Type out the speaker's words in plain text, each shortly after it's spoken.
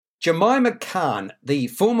Jemima Khan, the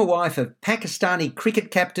former wife of Pakistani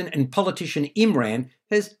cricket captain and politician Imran,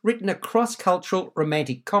 has written a cross-cultural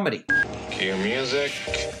romantic comedy. Cue music.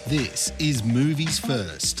 This is Movies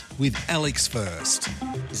First with Alex First.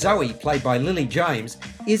 Zoe, played by Lily James,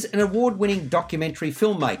 is an award-winning documentary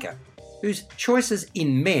filmmaker whose choices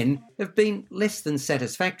in men have been less than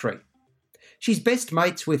satisfactory. She's best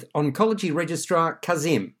mates with oncology registrar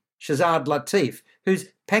Kazim, Shahzad Latif, whose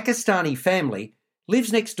Pakistani family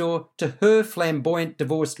lives next door to her flamboyant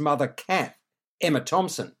divorced mother, Kath, Emma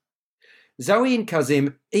Thompson. Zoe and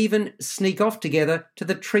Kazim even sneak off together to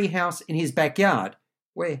the treehouse in his backyard,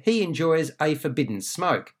 where he enjoys a forbidden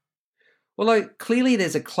smoke. Although clearly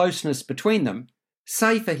there's a closeness between them,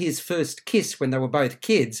 save for his first kiss when they were both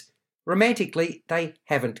kids, romantically they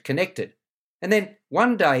haven't connected. And then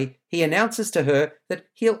one day he announces to her that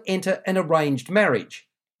he'll enter an arranged marriage,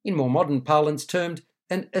 in more modern parlance termed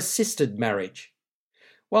an assisted marriage.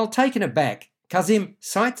 While taken aback, Kazim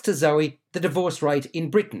cites to Zoe the divorce rate in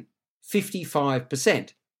Britain,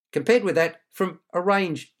 55%, compared with that from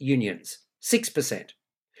arranged unions, 6%.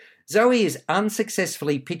 Zoe is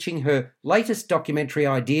unsuccessfully pitching her latest documentary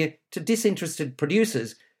idea to disinterested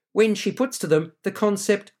producers when she puts to them the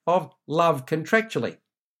concept of love contractually.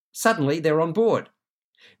 Suddenly they're on board.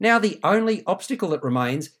 Now the only obstacle that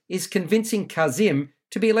remains is convincing Kazim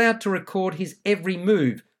to be allowed to record his every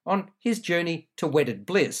move on his journey to wedded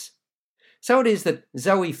bliss. So it is that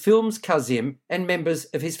Zoe films Kazim and members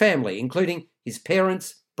of his family, including his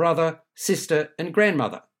parents, brother, sister and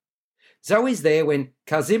grandmother. Zoe's there when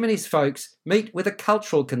Kazim and his folks meet with a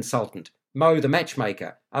cultural consultant, Mo the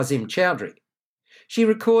matchmaker, Azim Chowdhury. She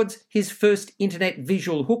records his first internet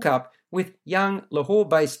visual hookup with young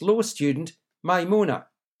Lahore-based law student Maimuna,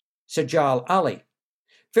 Sajal Ali.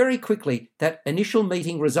 Very quickly, that initial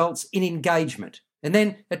meeting results in engagement, and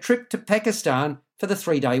then a trip to Pakistan for the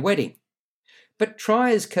 3-day wedding. But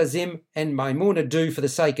try as Kazim and Maimuna do for the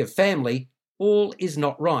sake of family, all is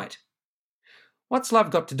not right. What's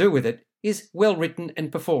Love Got to Do With It is well written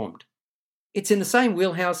and performed. It's in the same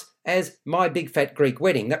wheelhouse as My Big Fat Greek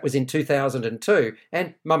Wedding, that was in 2002,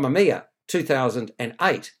 and Mamma Mia,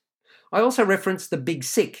 2008. I also reference The Big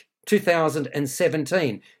Sick,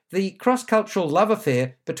 2017, the cross-cultural love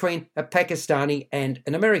affair between a Pakistani and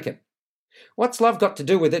an American. What's Love Got to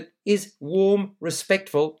Do With It is warm,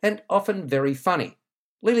 respectful, and often very funny.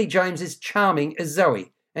 Lily James is charming as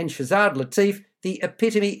Zoe, and Shahzad Latif the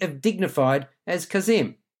epitome of dignified as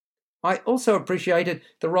Kazim. I also appreciated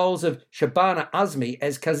the roles of Shabana Azmi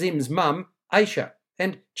as Kazim's mum, Aisha,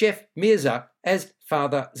 and Jeff Mirza as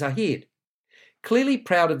father Zahid. Clearly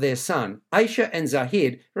proud of their son, Aisha and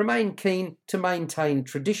Zahid remain keen to maintain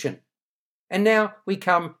tradition. And now we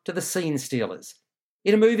come to the scene stealers.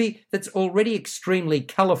 In a movie that's already extremely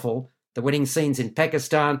colourful, the wedding scenes in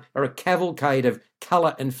Pakistan are a cavalcade of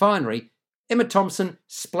colour and finery, Emma Thompson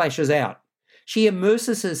splashes out. She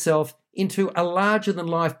immerses herself into a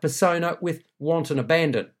larger-than-life persona with wanton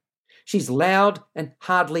abandon. She's loud and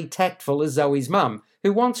hardly tactful as Zoe's mum,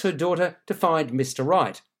 who wants her daughter to find Mr.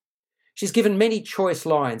 Right. She's given many choice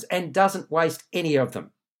lines and doesn't waste any of them.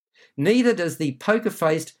 Neither does the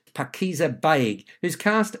poker-faced Pakiza Baig, who's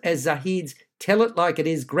cast as Zahid's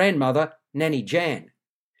tell-it-like-it-is grandmother, Nanny Jan.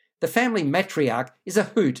 The family matriarch is a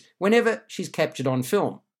hoot whenever she's captured on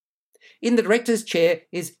film. In the director's chair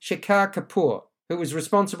is Shekhar Kapoor, who was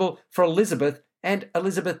responsible for Elizabeth and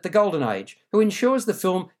Elizabeth the Golden Age, who ensures the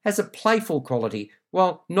film has a playful quality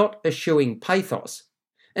while not eschewing pathos.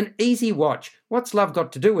 An easy watch, What's Love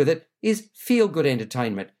Got to Do With It is feel-good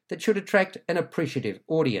entertainment that should attract an appreciative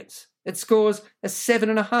audience. It scores a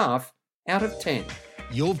 7.5 out of 10.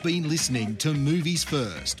 You've been listening to Movies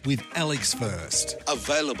First with Alex First.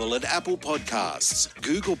 Available at Apple Podcasts,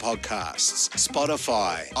 Google Podcasts,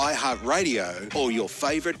 Spotify, iHeartRadio, or your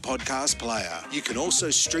favourite podcast player. You can also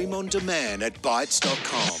stream on demand at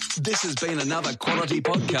Bytes.com. This has been another quality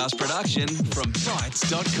podcast production from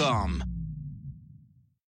Bytes.com.